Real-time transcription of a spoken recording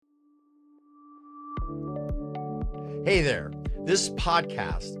Hey there. This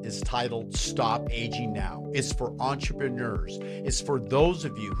podcast is titled Stop Aging Now. It's for entrepreneurs. It's for those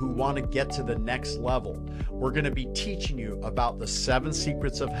of you who want to get to the next level. We're going to be teaching you about the 7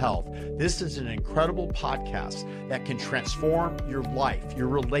 secrets of health. This is an incredible podcast that can transform your life, your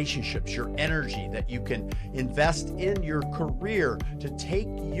relationships, your energy, that you can invest in your career to take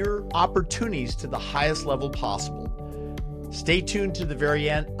your opportunities to the highest level possible. Stay tuned to the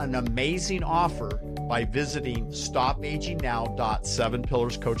very end. An amazing offer by visiting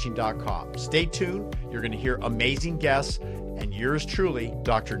stopagingnow.7pillarscoaching.com. Stay tuned. You're going to hear amazing guests and yours truly,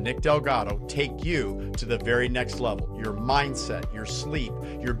 Dr. Nick Delgado, take you to the very next level. Your mindset, your sleep,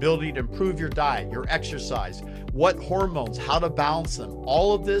 your ability to improve your diet, your exercise, what hormones, how to balance them,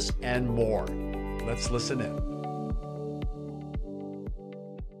 all of this and more. Let's listen in.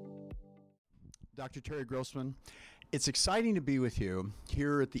 Dr. Terry Grossman, it's exciting to be with you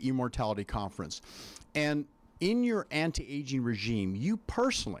here at the Immortality Conference. And in your anti-aging regime, you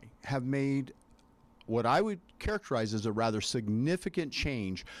personally have made what I would characterize as a rather significant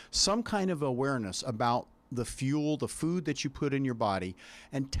change, some kind of awareness about the fuel, the food that you put in your body.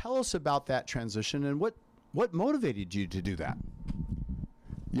 And tell us about that transition and what motivated you to do that.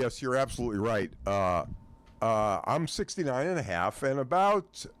 Yes, you're absolutely right. I'm 69 and a half, and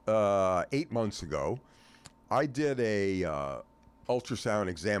about 8 months ago, I did a ultrasound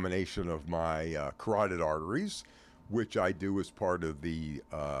examination of my carotid arteries, which I do as part of the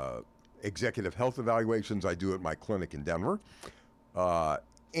executive health evaluations I do at my clinic in Denver.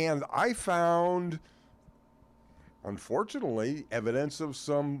 And I found, unfortunately, evidence of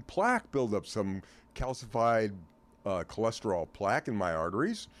some plaque buildup, some calcified cholesterol plaque in my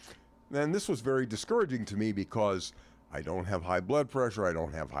arteries. And this was very discouraging to me because I don't have high blood pressure, I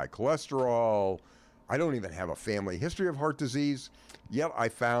don't have high cholesterol, I don't even have a family history of heart disease, yet I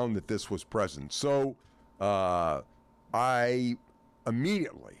found that this was present. So I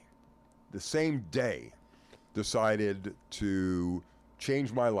immediately, the same day, decided to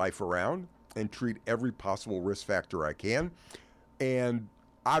change my life around and treat every possible risk factor I can. And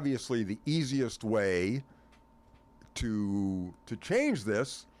obviously the easiest way to change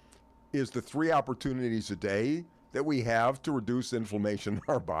this is the 3 opportunities a day that we have to reduce inflammation in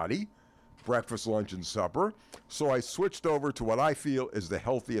our body: breakfast, lunch, and supper. So I switched over to what I feel is the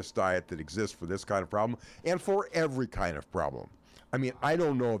healthiest diet that exists for this kind of problem and for every kind of problem. I mean, I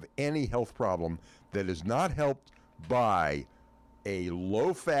don't know of any health problem that is not helped by a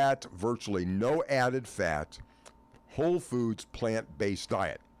low-fat, virtually no added fat, whole foods, plant-based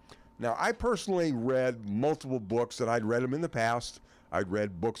diet. Now, I personally read multiple books, and I'd read them in the past. I'd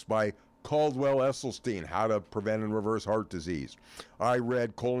read books by Caldwell Esselstyn, How to Prevent and Reverse Heart Disease. I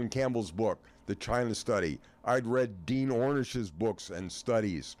read Colin Campbell's book, The China Study. I'd read Dean Ornish's books and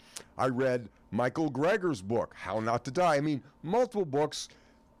studies. I read Michael Greger's book, How Not to Die. I mean, multiple books,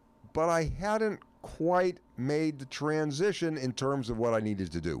 but I hadn't quite made the transition in terms of what I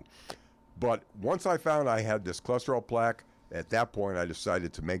needed to do. But once I found I had this cholesterol plaque, at that point I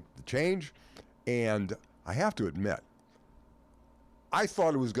decided to make the change. And I have to admit, I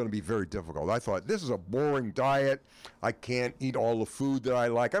thought it was going to be very difficult. I thought, this is a boring diet. I can't eat all the food that I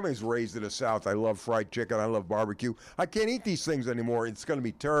like. I was raised in the South. I love fried chicken. I love barbecue. I can't eat these things anymore. It's going to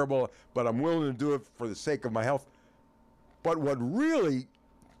be terrible, but I'm willing to do it for the sake of my health. But what really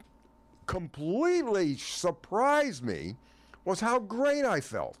completely surprised me was how great I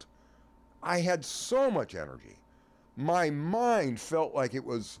felt. I had so much energy. My mind felt like it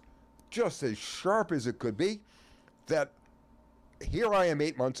was just as sharp as it could be, that here I am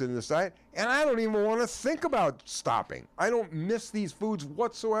 8 months into this diet, and I don't even want to think about stopping. I don't miss these foods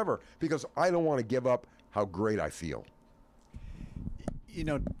whatsoever because I don't want to give up how great I feel. You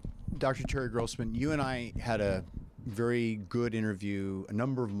know, Dr. Terry Grossman, you and I had a very good interview a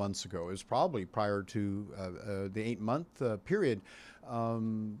number of months ago. It was probably prior to the 8-month period.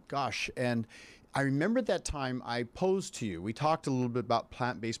 And I remember at that time I posed to you. We talked a little bit about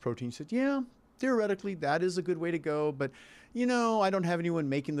plant-based protein. You said, yeah, theoretically that is a good way to go, but you know, I don't have anyone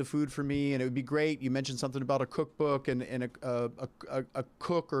making the food for me, and it would be great. You mentioned something about a cookbook and a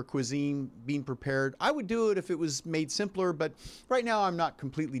cook or cuisine being prepared. I would do it if it was made simpler, but right now I'm not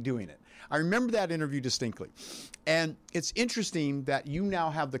completely doing it. I remember that interview distinctly. And it's interesting that you now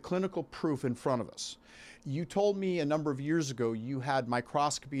have the clinical proof in front of us. You told me a number of years ago you had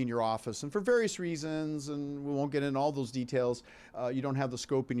microscopy in your office, and for various reasons, and we won't get into all those details, you don't have the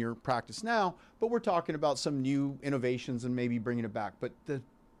scope in your practice now, but we're talking about some new innovations and maybe bringing it back. But the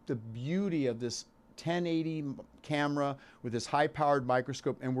beauty of this 1080 camera with this high-powered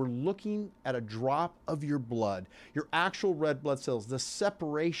microscope, and we're looking at a drop of your blood, your actual red blood cells, the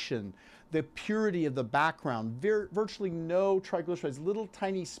separation, the purity of the background, virtually no triglycerides, little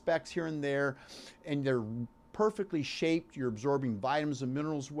tiny specks here and there, and they're perfectly shaped. You're absorbing vitamins and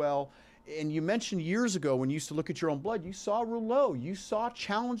minerals well. And you mentioned years ago when you used to look at your own blood, you saw rouleau, you saw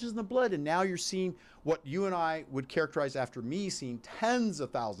challenges in the blood, and now you're seeing what you and I would characterize after me seeing tens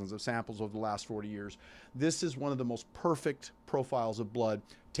of thousands of samples over the last 40 years. This is one of the most perfect profiles of blood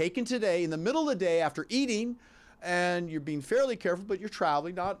taken today in the middle of the day after eating, and you're being fairly careful, but you're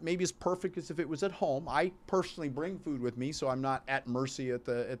traveling, not maybe as perfect as if it was at home. I personally bring food with me, so I'm not at mercy at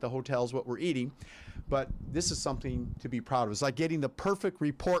the hotels what we're eating. But this is something to be proud of. It's like getting the perfect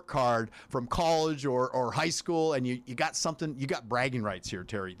report card from college or high school, and you got something, you got bragging rights here,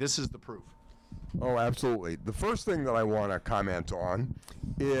 Terry. This is the proof. Oh, absolutely. The first thing that I want to comment on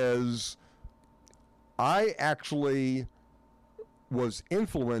is I actually was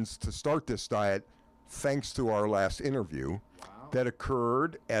influenced to start this diet thanks to our last interview that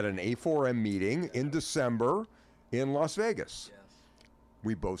occurred at an A4M meeting in December in Las Vegas.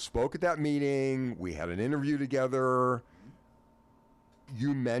 We both spoke at that meeting. We had an interview together.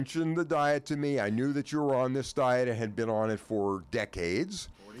 You mentioned the diet to me. I knew that you were on this diet and had been on it for decades.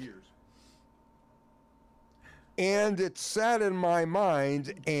 40 years. And it sat in my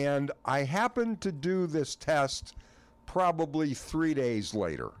mind, and I happened to do this test probably 3 days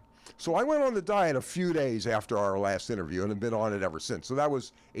later. So I went on the diet a few days after our last interview and have been on it ever since. So that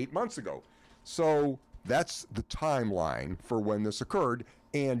was 8 months ago. So that's the timeline for when this occurred,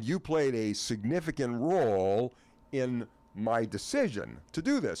 and you played a significant role in my decision to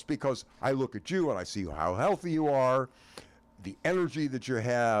do this because I look at you and I see how healthy you are, the energy that you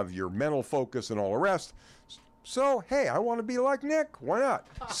have, your mental focus, and all the rest. So, hey, I want to be like Nick. Why not?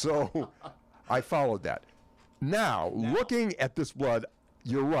 So I followed that. Now, looking at this blood,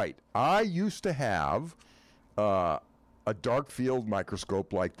 you're right. I used to have a dark field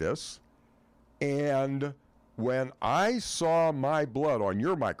microscope like this. And when I saw my blood on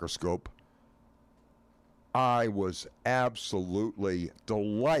your microscope, I was absolutely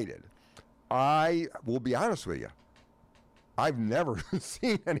delighted. I will be honest with you. I've never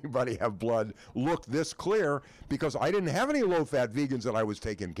seen anybody have blood look this clear because I didn't have any low-fat vegans that I was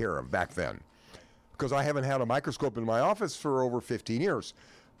taking care of back then. Because I haven't had a microscope in my office for over 15 years.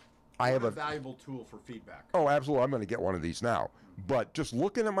 I have a valuable tool for feedback. Oh, absolutely. I'm going to get one of these now. But just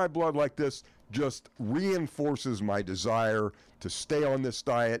looking at my blood like this just reinforces my desire to stay on this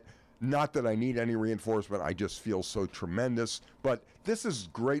diet. Not that I need any reinforcement. I just feel so tremendous. But this is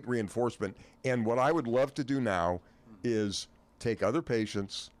great reinforcement. And what I would love to do now is take other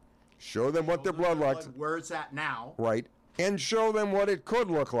patients, show them what their blood like, where it's at now, right, and show them what it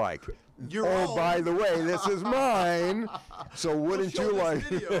could look like. Oh, by the way, this is mine. So wouldn't you like?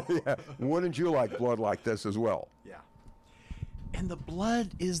 Yeah. Wouldn't you like blood like this as well? Yeah. And the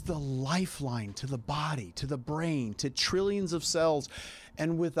blood is the lifeline to the body, to the brain, to trillions of cells,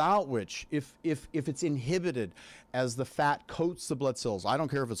 and without which, if it's inhibited as the fat coats the blood cells, I don't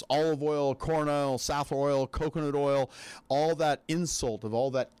care if it's olive oil, corn oil, safflower oil, coconut oil, all that insult of all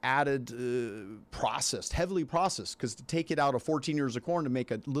that added processed, heavily processed, because to take it out of 14 ears of corn to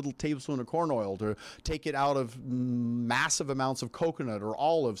make a little tablespoon of corn oil, to take it out of massive amounts of coconut or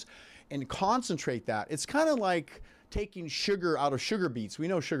olives and concentrate that, it's kind of like taking sugar out of sugar beets. We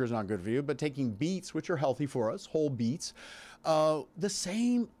know sugar's not good for you, but taking beets, which are healthy for us, whole beets, the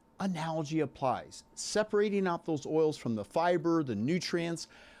same analogy applies. Separating out those oils from the fiber, the nutrients,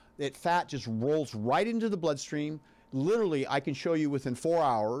 that fat just rolls right into the bloodstream. Literally, I can show you within 4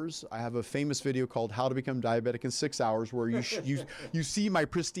 hours. I have a famous video called How to Become Diabetic in 6 Hours where you see my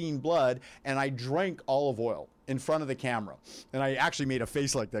pristine blood, and I drank olive oil in front of the camera. And I actually made a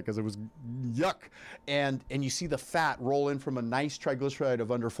face like that because it was yuck. And you see the fat roll in from a nice triglyceride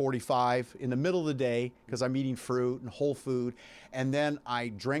of under 45 in the middle of the day because I'm eating fruit and whole food. And then I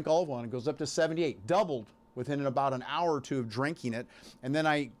drank olive oil and it goes up to 78, doubled within about an hour or two of drinking it. And then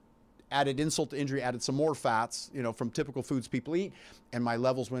I added insult to injury, added some more fats, from typical foods people eat, and my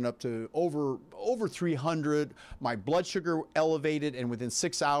levels went up to over 300. My blood sugar elevated, and within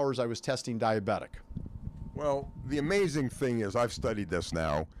 6 hours, I was testing diabetic. Well, the amazing thing is, I've studied this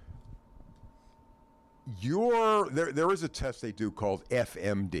now. There is a test they do called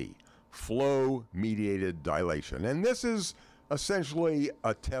FMD, flow-mediated dilation, and this is essentially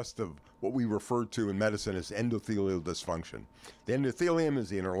a test of what we refer to in medicine as endothelial dysfunction. The endothelium is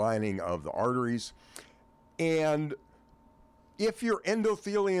the inner lining of the arteries, and if your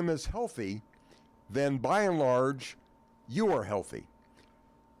endothelium is healthy, then by and large, you are healthy.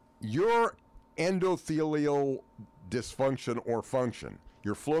 Your endothelial dysfunction or function,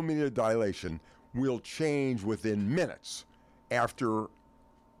 your flow media dilation, will change within minutes after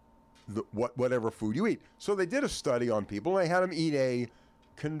whatever food you eat. So they did a study on people. They had them eat a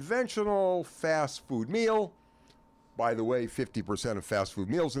conventional fast food meal. By the way, 50% of fast food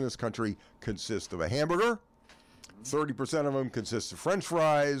meals in this country consist of a hamburger, 30% of them consist of French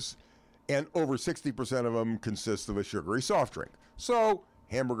fries, and over 60% of them consist of a sugary soft drink. So,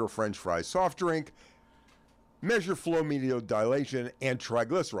 hamburger, French fries, soft drink, measure flow media dilation and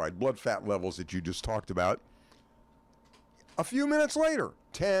triglyceride, blood fat levels that you just talked about. A few minutes later,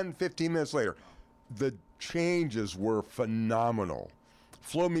 10, 15 minutes later, the changes were phenomenal.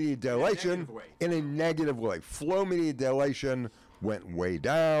 Flow media dilation in a negative way. Flow media dilation went way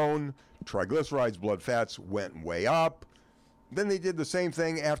down. Triglycerides, blood fats went way up. Then they did the same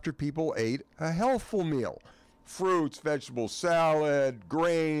thing after people ate a healthful meal. Fruits, vegetables, salad,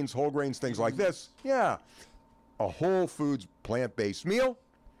 grains, whole grains, things like this. Yeah. A whole foods plant-based meal.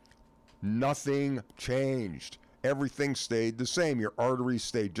 Nothing changed. Everything stayed the same. Your arteries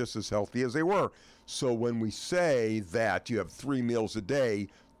stayed just as healthy as they were. So when we say that you have 3 meals a day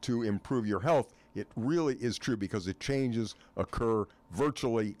to improve your health, it really is true because the changes occur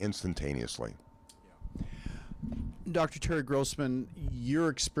virtually instantaneously. Dr. Terry Grossman, your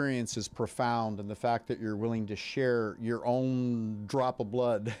experience is profound, and the fact that you're willing to share your own drop of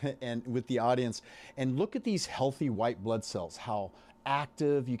blood and with the audience, and look at these healthy white blood cells, how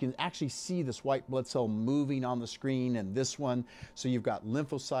active. You can actually see this white blood cell moving on the screen, and this one. So you've got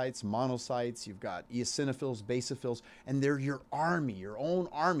lymphocytes, monocytes, you've got eosinophils, basophils, and they're your army, your own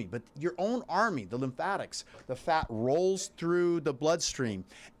army. But your own army, the lymphatics, the fat rolls through the bloodstream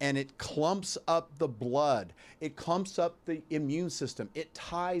and it clumps up the blood. It clumps up the immune system. It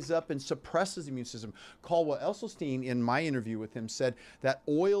ties up and suppresses the immune system. Caldwell Esselstyn, in my interview with him, said that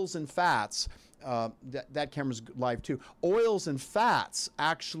oils and fats, that camera's live too. Oils and fats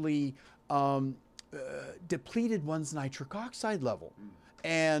actually depleted one's nitric oxide level.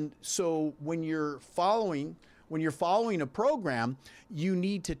 And so when you're following a program, you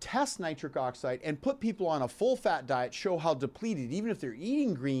need to test nitric oxide and put people on a full fat diet, show how depleted, even if they're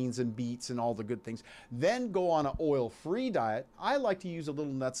eating greens and beets and all the good things, then go on an oil-free diet. I like to use a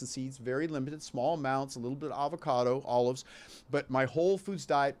little nuts and seeds, very limited, small amounts, a little bit of avocado, olives, but my whole foods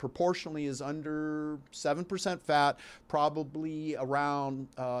diet proportionally is under 7% fat, probably around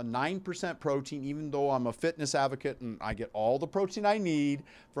 9% protein, even though I'm a fitness advocate and I get all the protein I need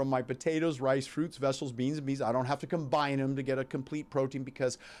from my potatoes, rice, fruits, vegetables, beans, and beans. I don't have to combine them to get a complete protein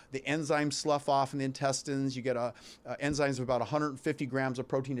because the enzymes slough off in the intestines. You get enzymes of about 150 grams of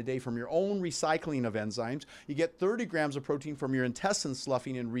protein a day from your own recycling of enzymes. You get 30 grams of protein from your intestines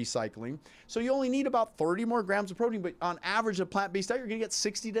sloughing and recycling. So you only need about 30 more grams of protein, but on average, a plant-based diet, you're going to get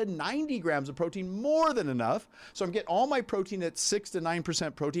 60 to 90 grams of protein, more than enough. So I'm getting all my protein at 6 to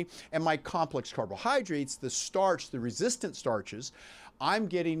 9% protein, and my complex carbohydrates, the starch, the resistant starches, I'm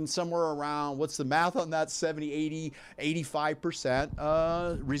getting somewhere around, what's the math on that, 70, 80,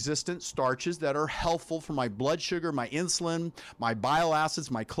 85% resistant starches that are helpful for my blood sugar, my insulin, my bile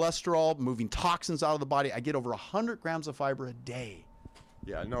acids, my cholesterol, moving toxins out of the body. I get over 100 grams of fiber a day.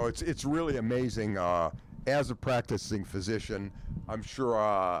 Yeah, no, it's really amazing. As a practicing physician, I'm sure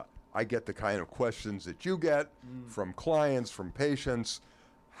I get the kind of questions that you get from clients, from patients.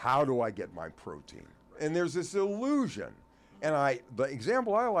 How do I get my protein? And there's this illusion. And the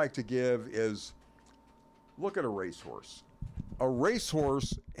example I like to give is, look at a racehorse. A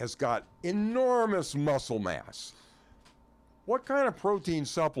racehorse has got enormous muscle mass. What kind of protein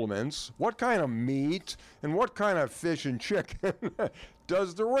supplements, what kind of meat, and what kind of fish and chicken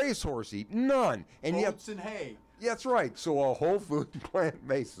does the racehorse eat? None. And Oats and hay. That's right. So a whole food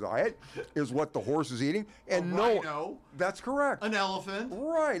plant-based diet is what the horse is eating, and a rhino. That's correct. An elephant.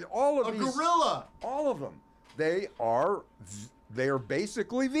 Right. All of a these. gorilla. All of them. They are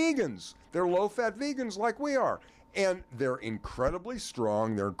basically vegans. They're low-fat vegans like we are. And they're incredibly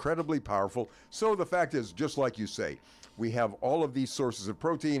strong. They're incredibly powerful. So the fact is, just like you say, we have all of these sources of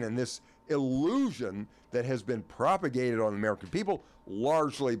protein and this illusion that has been propagated on the American people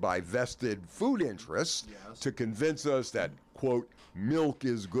largely by vested food interests to convince us that, quote, milk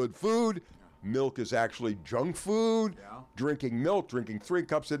is good food. Milk is actually junk food. Drinking milk, drinking 3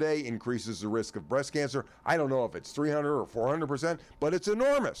 cups a day increases the risk of breast cancer. I don't know if it's 300 or 400%, but it's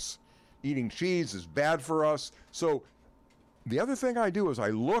enormous. Eating cheese is bad for us. So the other thing I do is I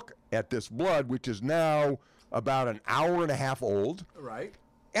look at this blood, which is now about an hour and a half old. Right.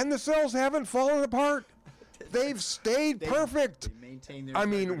 And the cells haven't fallen apart. they've stayed perfect. They maintain their I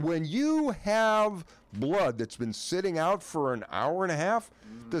mean, integrity. when you have blood that's been sitting out for an hour and a half,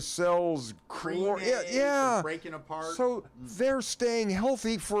 the cells They're breaking apart. So they're staying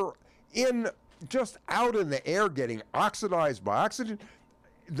healthy just out in the air, getting oxidized by oxygen.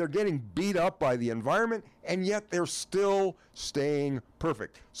 They're getting beat up by the environment, and yet they're still staying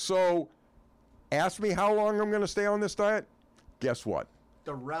perfect. So ask me how long I'm going to stay on this diet. Guess what?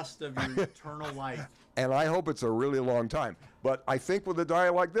 The rest of your eternal life. And I hope it's a really long time. But I think with a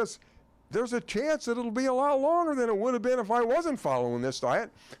diet like this, there's a chance that it'll be a lot longer than it would have been if I wasn't following this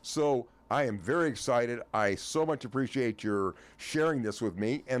diet. So I am very excited. I so much appreciate your sharing this with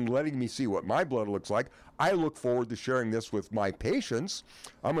me and letting me see what my blood looks like. I look forward to sharing this with my patients.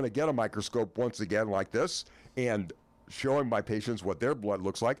 I'm going to get a microscope once again like this and showing my patients what their blood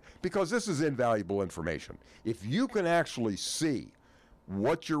looks like, because this is invaluable information. If you can actually see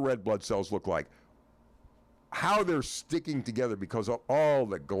what your red blood cells look like, how they're sticking together because of all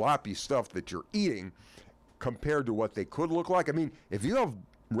the gloppy stuff that you're eating compared to what they could look like. I mean, if you have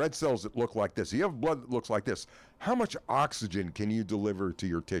red cells that look like this, you have blood that looks like this, how much oxygen can you deliver to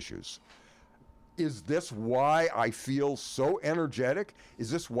your tissues? Is this why I feel so energetic? Is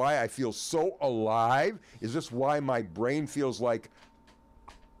this why I feel so alive? Is this why my brain feels like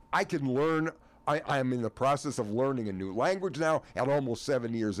I can learn? I'm in the process of learning a new language now at almost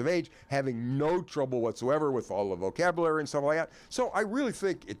 7 years of age, having no trouble whatsoever with all the vocabulary and stuff like that. So I really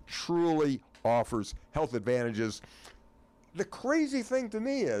think it truly offers health advantages. The crazy thing to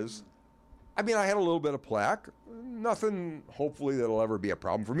me is, I mean, I had a little bit of plaque. Nothing, hopefully, that'll ever be a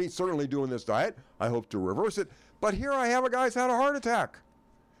problem for me. Certainly doing this diet, I hope to reverse it. But here I have a guy who's had a heart attack.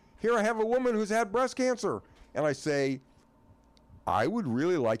 Here I have a woman who's had breast cancer. And I say, I would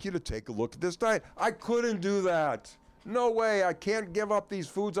really like you to take a look at this diet. I couldn't do that. No way. I can't give up these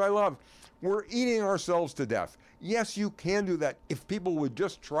foods I love. We're eating ourselves to death. Yes, you can do that. If people would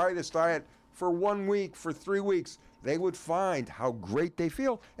just try this diet for 1 week, for 3 weeks, they would find how great they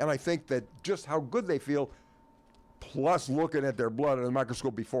feel. And I think that just how good they feel, plus looking at their blood in the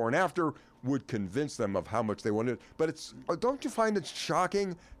microscope before and after, would convince them of how much they wanted. But don't you find it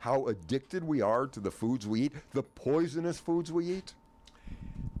shocking how addicted we are to the foods we eat, the poisonous foods we eat?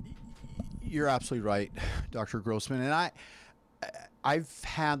 You're absolutely right, Dr. Grossman. And I've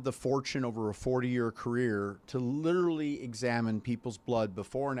had the fortune over a 40-year career to literally examine people's blood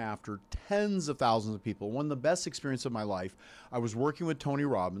before and after, tens of thousands of people. One of the best experiences of my life, I was working with Tony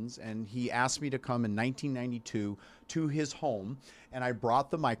Robbins, and he asked me to come in 1992 to his home, and I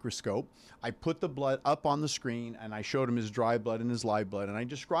brought the microscope. I put the blood up on the screen, and I showed him his dry blood and his live blood, and I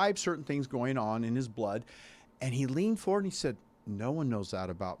described certain things going on in his blood, and he leaned forward and he said, "No one knows that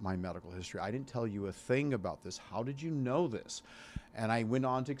about my medical history. I didn't tell you a thing about this. How did you know this?" And I went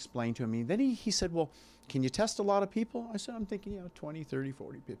on to explain to him. And then he said, "Well, can you test a lot of people?" I said, "I'm thinking, 20, 30,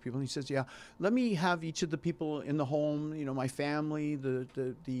 40 people." And he says, "Yeah, let me have each of the people in the home, my family,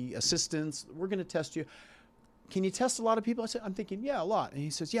 the assistants. We're going to test you. Can you test a lot of people?" I said, "I'm thinking, yeah, a lot." And he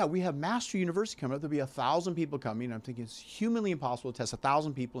says, "Yeah, we have Master University coming up. There'll be 1,000 people coming." I'm thinking it's humanly impossible to test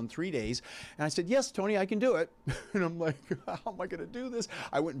 1,000 people in 3 days. And I said, "Yes, Tony, I can do it." And I'm like, how am I going to do this?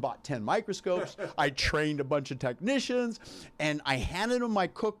 I went and bought 10 microscopes. I trained a bunch of technicians, and I handed him my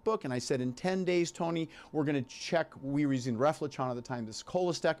cookbook. And I said, "In 10 days, Tony, we're going to check." We were using Reflitron at the time, this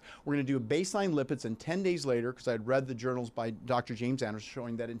Cholestec. We're going to do a baseline lipids. And 10 days later, because I'd read the journals by Dr. James Anderson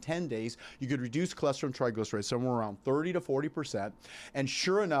showing that in 10 days, you could reduce cholesterol and triglycerides somewhere around 30 to 40%. And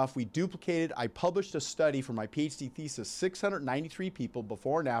sure enough, we duplicated. I published a study for my PhD thesis, 693 people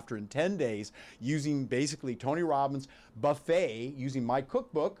before and after in 10 days, using basically Tony Robbins' buffet, using my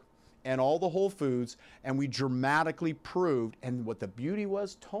cookbook and all the whole foods, and we dramatically proved. And what the beauty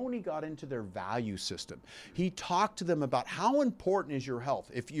was, Tony got into their value system. He talked to them about how important is your health.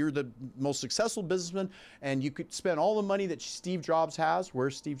 If you're the most successful businessman and you could spend all the money that Steve Jobs has,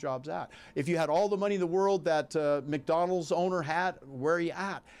 where's Steve Jobs at? If you had all the money in the world that McDonald's owner had, where are you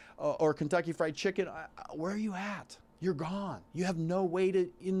at? Or Kentucky Fried Chicken, where are you at? You're gone. You have no way to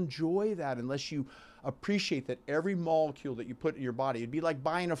enjoy that unless you appreciate that every molecule that you put in your body. It'd be like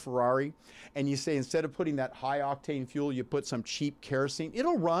buying a Ferrari and you say, instead of putting that high octane fuel, you put some cheap kerosene.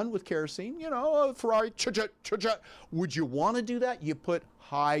 It'll run with kerosene, a Ferrari. Would you want to do that? You put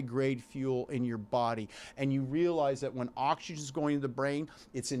high grade fuel in your body, and you realize that when oxygen is going to the brain,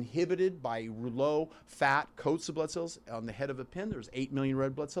 it's inhibited by low fat coats of blood cells. On the head of a pin, there's 8 million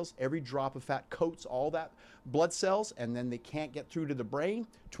red blood cells. Every drop of fat coats all that blood cells, and then they can't get through to the brain.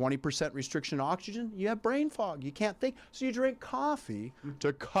 20% restriction of oxygen, you have brain fog. You can't think, so you drink coffee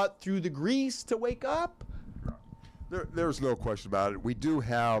to cut through the grease to wake up. There's no question about it. We do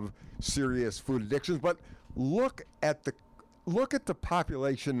have serious food addictions, but Look at the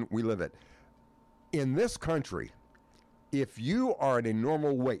population we live in. In this country, if you are at a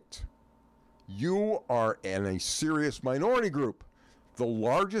normal weight, you are in a serious minority group. The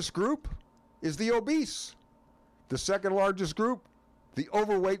largest group is the obese. The second largest group, the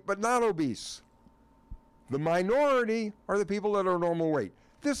overweight but not obese. The minority are the people that are normal weight.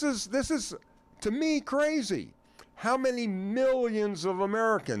 This is to me crazy. How many millions of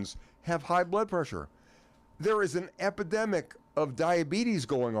Americans have high blood pressure? There is an epidemic of diabetes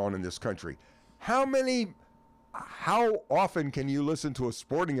going on in this country. How often can you listen to a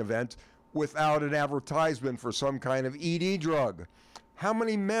sporting event without an advertisement for some kind of ED drug? How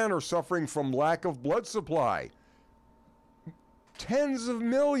many men are suffering from lack of blood supply? Tens of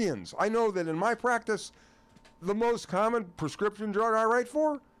millions. I know that in my practice, the most common prescription drug I write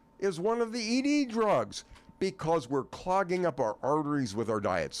for is one of the ED drugs because we're clogging up our arteries with our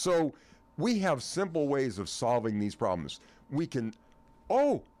diet. So we have simple ways of solving these problems.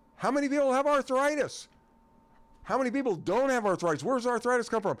 How many people have arthritis? How many people don't have arthritis? Where does arthritis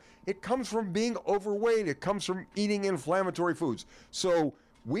come from? It comes from being overweight. It comes from eating inflammatory foods. So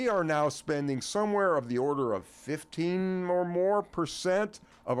we are now spending somewhere of the order of 15 or more %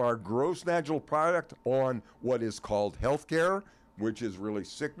 of our gross national product on what is called health care, which is really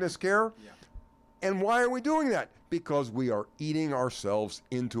sickness care. Yeah. And why are we doing that? Because we are eating ourselves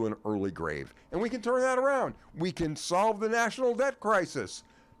into an early grave. And we can turn that around. We can solve the national debt crisis,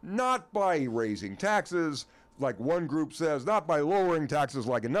 not by raising taxes, like one group says, not by lowering taxes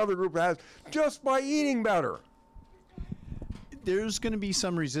like another group has, just by eating better. There's going to be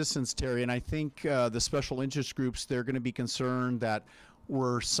some resistance, Terry, and I think the special interest groups, they're going to be concerned that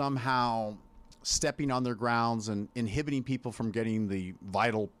we're somehow stepping on their grounds and inhibiting people from getting the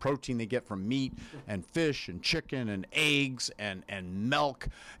vital protein they get from meat and fish and chicken and eggs and milk,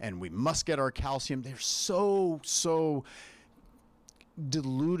 and we must get our calcium. They're so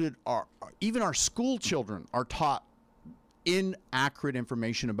diluted. Even our school children are taught inaccurate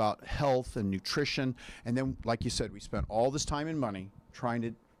information about health and nutrition, and then, like you said, we spent all this time and money trying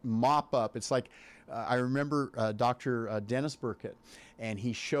to mop up. It's like I remember Dr. Dennis Burkett, and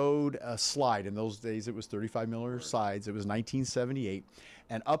he showed a slide. In those days, it was 35 millimeter slides. It was 1978,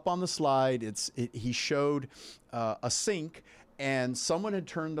 and up on the slide, he showed a sink, and someone had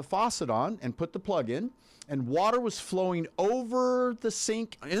turned the faucet on and put the plug in, and water was flowing over the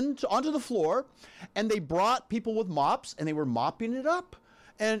sink onto the floor, and they brought people with mops, and they were mopping it up.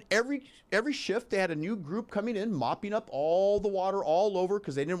 And every shift, they had a new group coming in, mopping up all the water all over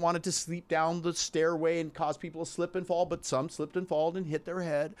because they didn't want it to seep down the stairway and cause people to slip and fall, but some slipped and fall and hit their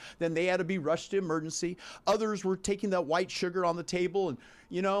head. Then they had to be rushed to emergency. Others were taking that white sugar on the table, and,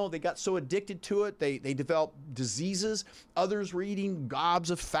 they got so addicted to it, they developed diseases. Others were eating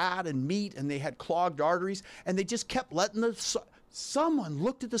gobs of fat and meat, and they had clogged arteries, and they just kept letting someone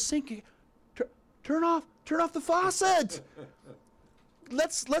looked at the sink, turn off the faucet.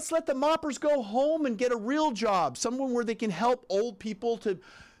 Let's let the moppers go home and get a real job, someone where they can help old people to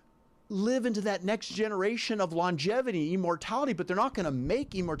live into that next generation of longevity, immortality, but they're not going to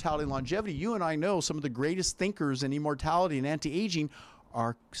make immortality and longevity. You and I know some of the greatest thinkers in immortality and anti-aging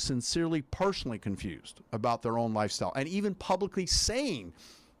are sincerely, personally confused about their own lifestyle, and even publicly saying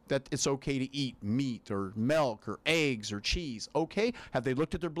that it's okay to eat meat or milk or eggs or cheese. Okay, have they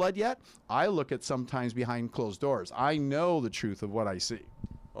looked at their blood yet? I look at sometimes behind closed doors. I know the truth of what I see.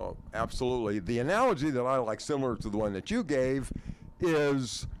 Oh, absolutely. The analogy that I like, similar to the one that you gave,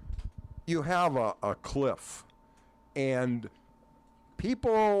 is you have a cliff, and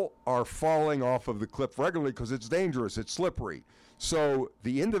people are falling off of the cliff regularly because it's dangerous, it's slippery. So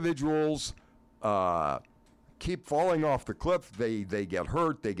the individuals keep falling off the cliff. They get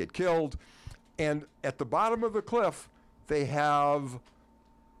hurt, they get killed. And at the bottom of the cliff, they have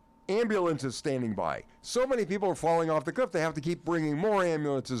ambulances standing by. So many people are falling off the cliff, they have to keep bringing more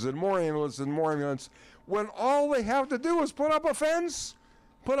ambulances and more ambulances and more ambulances, when all they have to do is put up a fence,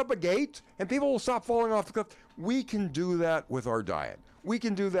 put up a gate, and people will stop falling off the cliff. We can do that with our diet. We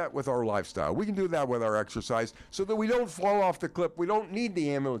can do that with our lifestyle. We can do that with our exercise so that we don't fall off the cliff. We don't need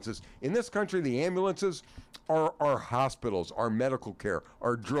the ambulances. In this country, the ambulances are our hospitals, our medical care,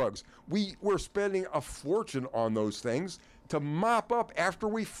 our drugs. We're spending a fortune on those things to mop up after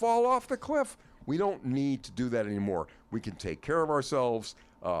we fall off the cliff. We don't need to do that anymore. We can take care of ourselves,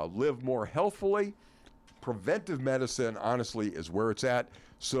 live more healthfully. Preventive medicine, honestly, is where it's at.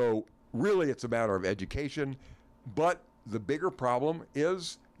 So really, it's a matter of education. But the bigger problem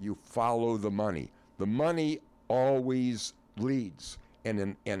is you follow the money. The money always leads.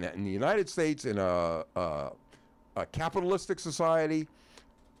 And in the United States, in a capitalistic society,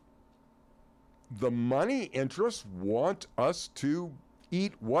 the money interests want us to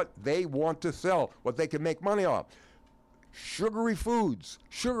eat what they want to sell, what they can make money off. Sugary foods.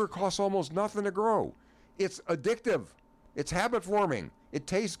 Sugar costs almost nothing to grow. It's addictive. It's habit forming. It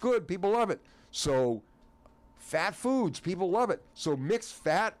tastes good. People love it. So fat foods, people love it. So mix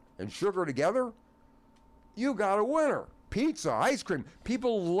fat and sugar together, you got a winner. Pizza, ice cream.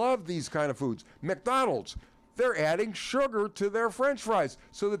 People love these kind of foods. McDonald's, they're adding sugar to their French fries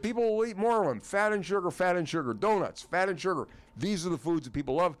so that people will eat more of them. Fat and sugar, fat and sugar. Donuts, fat and sugar. These are the foods that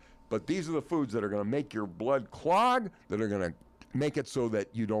people love, but these are the foods that are going to make your blood clog, that are going to make it so that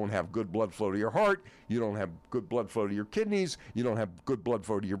you don't have good blood flow to your heart, you don't have good blood flow to your kidneys, you don't have good blood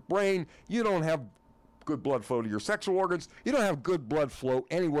flow to your brain, you don't have good blood flow to your sexual organs, you don't have good blood flow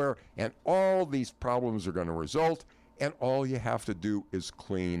anywhere, and all these problems are going to result, and all you have to do is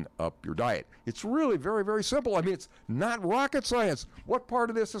clean up your diet. It's really very, very simple. I mean, it's not rocket science. What part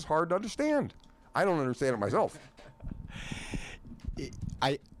of this is hard to understand? I don't understand it myself.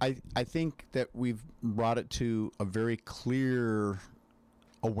 I think that we've brought it to a very clear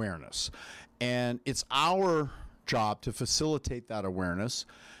awareness, and it's our job to facilitate that awareness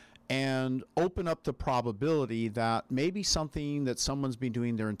and open up the probability that maybe something that someone's been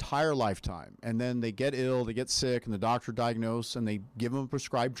doing their entire lifetime, and then they get ill, they get sick, and the doctor diagnoses, and they give them a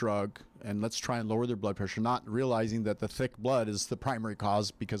prescribed drug, and let's try and lower their blood pressure, not realizing that the thick blood is the primary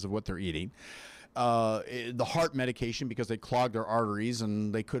cause because of what they're eating. The heart medication because they clogged their arteries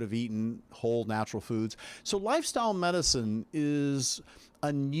and they could have eaten whole natural foods. So lifestyle medicine is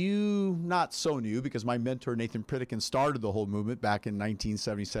a new, not so new, because my mentor Nathan Pritikin started the whole movement back in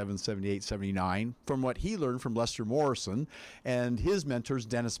 1977, 78, 79 from what he learned from Lester Morrison and his mentors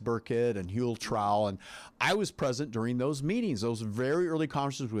Dennis Burkitt and Huell Trowell. And I was present during those meetings, those very early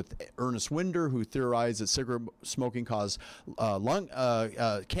conferences with Ernest Winder, who theorized that cigarette smoking caused lung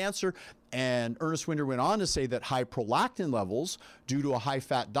cancer. And Ernest Winder went on to say that high prolactin levels due to a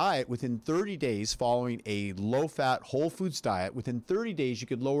high-fat diet within 30 days following a low-fat whole foods diet, within 30 days you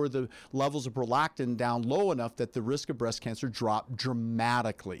could lower the levels of prolactin down low enough that the risk of breast cancer dropped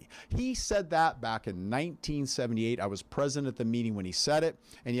dramatically. He said that back in 1978. I was present at the meeting when he said it,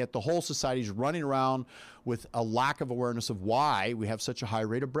 and yet the whole society is running around with a lack of awareness of why we have such a high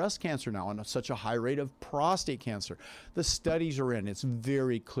rate of breast cancer now and such a high rate of prostate cancer. The studies are in. It's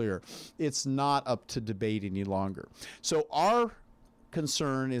very clear. It's not up to debate any longer. So our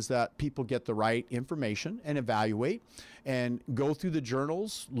concern is that people get the right information and evaluate and go through the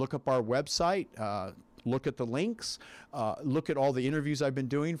journals, look up our website, look at the links, look at all the interviews I've been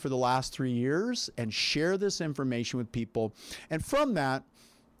doing for the last 3 years, and share this information with people. And from that,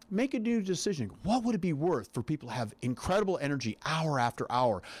 make a new decision. What would it be worth for people to have incredible energy hour after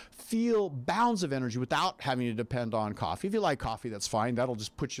hour, feel bounds of energy without having to depend on coffee? If you like coffee, that's fine. That'll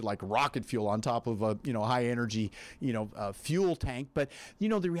just put you like rocket fuel on top of a high energy fuel tank. But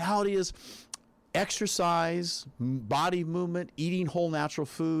the reality is exercise, body movement, eating whole natural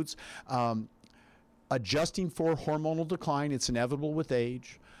foods, adjusting for hormonal decline. It's inevitable with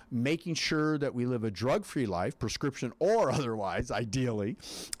age. Making sure that we live a drug-free life, prescription or otherwise, ideally,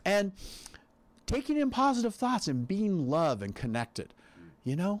 and taking in positive thoughts and being loved and connected.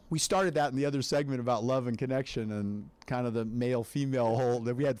 We started that in the other segment about love and connection and kind of the male-female whole,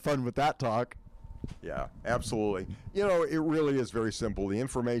 that we had fun with that talk. Yeah, absolutely. It really is very simple. The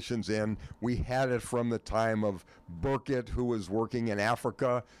information's in. We had it from the time of Burkitt, who was working in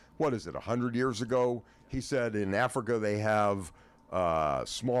Africa. What is it, 100 years ago? He said in Africa they have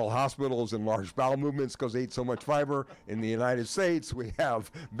small hospitals and large bowel movements because they eat so much fiber. In the United States, we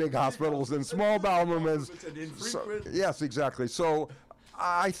have big hospitals and small bowel movements. Yes, exactly. So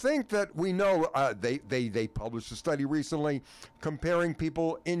I think that we know they published a study recently comparing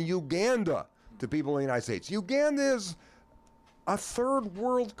people in Uganda to people in the United States. Uganda is a third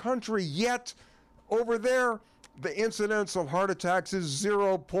world country, yet over there the incidence of heart attacks is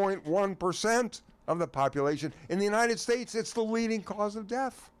 0.1% of the population. In the United States, it's the leading cause of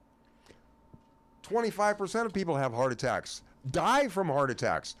death. 25% of people have heart attacks, die from heart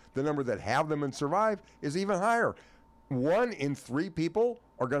attacks. The number that have them and survive is even higher. 1 in 3 people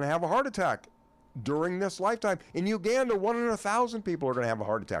are going to have a heart attack during this lifetime. In Uganda, 1 in 1,000 people are going to have a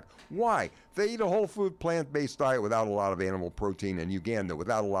heart attack. Why? They eat a whole food, plant-based diet without a lot of animal protein in Uganda,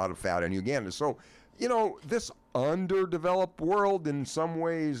 without a lot of fat in Uganda. So, this underdeveloped world in some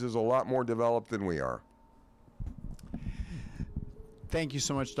ways is a lot more developed than we are. Thank you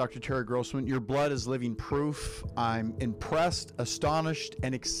so much, Dr. Terry Grossman. Your blood is living proof. I'm impressed, astonished,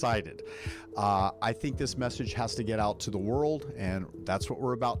 and excited. I think this message has to get out to the world, and that's what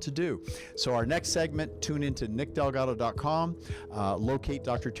we're about to do. So our next segment, tune into nickdelgado.com, locate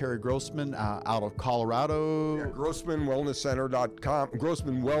Dr. Terry Grossman out of Colorado. Yeah, GrossmanWellnessCenter.com,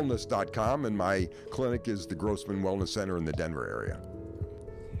 GrossmanWellness.com, and my clinic is the Grossman Wellness Center in the Denver area.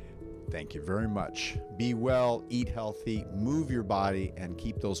 Thank you very much. Be well, eat healthy, move your body, and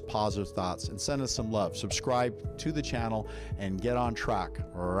keep those positive thoughts. And send us some love. Subscribe to the channel and get on track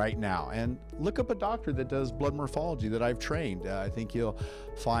right now. And look up a doctor that does blood morphology that I've trained. I think you'll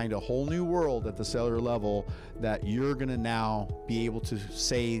find a whole new world at the cellular level that you're going to now be able to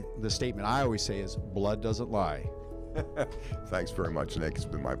say the statement I always say is, blood doesn't lie. Thanks very much, Nick. It's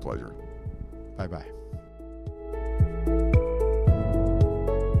been my pleasure. Bye-bye.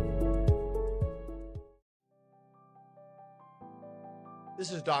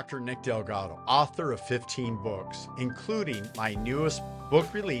 This is Dr. Nick Delgado, author of 15 books, including my newest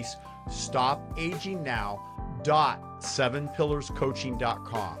book release, Stop Aging Now,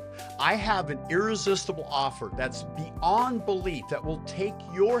 .7pillarscoaching.com. I have an irresistible offer that's beyond belief that will take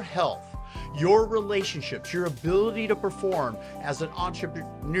your health, your relationships, your ability to perform as an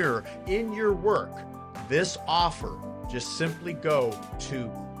entrepreneur in your work. This offer, just simply go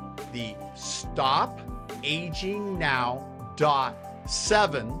to the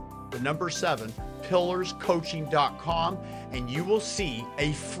pillarscoaching.com, and you will see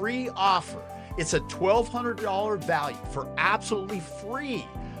a free offer. It's a $1,200 value for absolutely free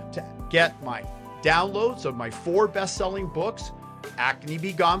to get my downloads of my 4 best-selling books, Acne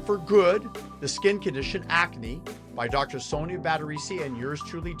Be Gone for Good, The Skin Condition Acne by Dr. Sonia Batterisi and yours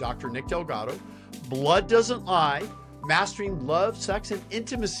truly, Dr. Nick Delgado, Blood Doesn't Lie, Mastering Love, Sex, and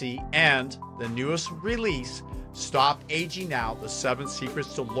Intimacy, and the newest release, Stop Aging Now, the 7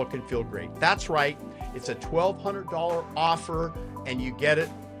 Secrets to Look and Feel Great. That's right. It's a $1,200 offer, and you get it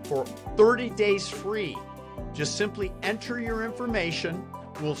for 30 days free. Just simply enter your information.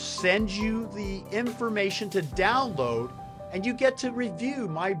 We'll send you the information to download, and you get to review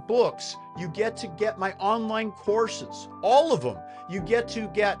my books. You get to get my online courses, all of them. You get to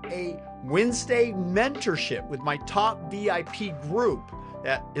get a Wednesday mentorship with my top VIP group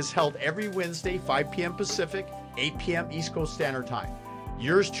that is held every Wednesday, 5 p.m. Pacific, 8 p.m. East Coast Standard Time.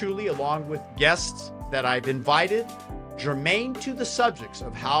 Yours truly, along with guests that I've invited, germane to the subjects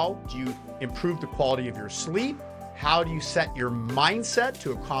of how do you improve the quality of your sleep, how do you set your mindset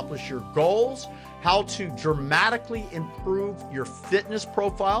to accomplish your goals, how to dramatically improve your fitness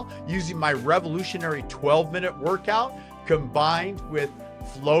profile using my revolutionary 12-minute workout combined with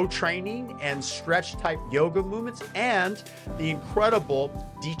flow training and stretch type yoga movements, and the incredible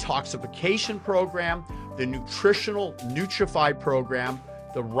detoxification program, the nutritional Nutrify program,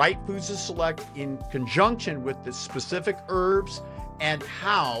 the right foods to select in conjunction with the specific herbs, and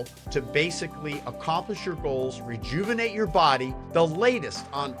how to basically accomplish your goals, rejuvenate your body. The latest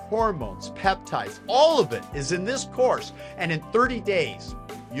on hormones, peptides, all of it is in this course. And in 30 days,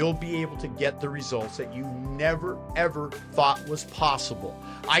 you'll be able to get the results that you never, ever thought was possible.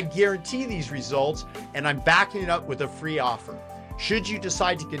 I guarantee these results, and I'm backing it up with a free offer. Should you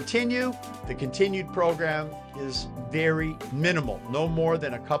decide to continue, the continued program is very minimal, no more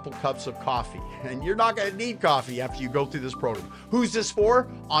than a couple cups of coffee. And you're not going to need coffee after you go through this program. Who's this for?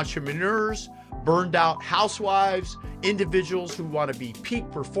 Entrepreneurs, burned out housewives, individuals who want to be peak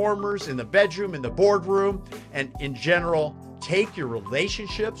performers in the bedroom, in the boardroom, and in general, take your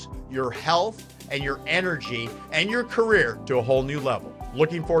relationships, your health, and your energy and your career to a whole new level.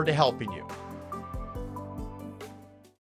 Looking forward to helping you.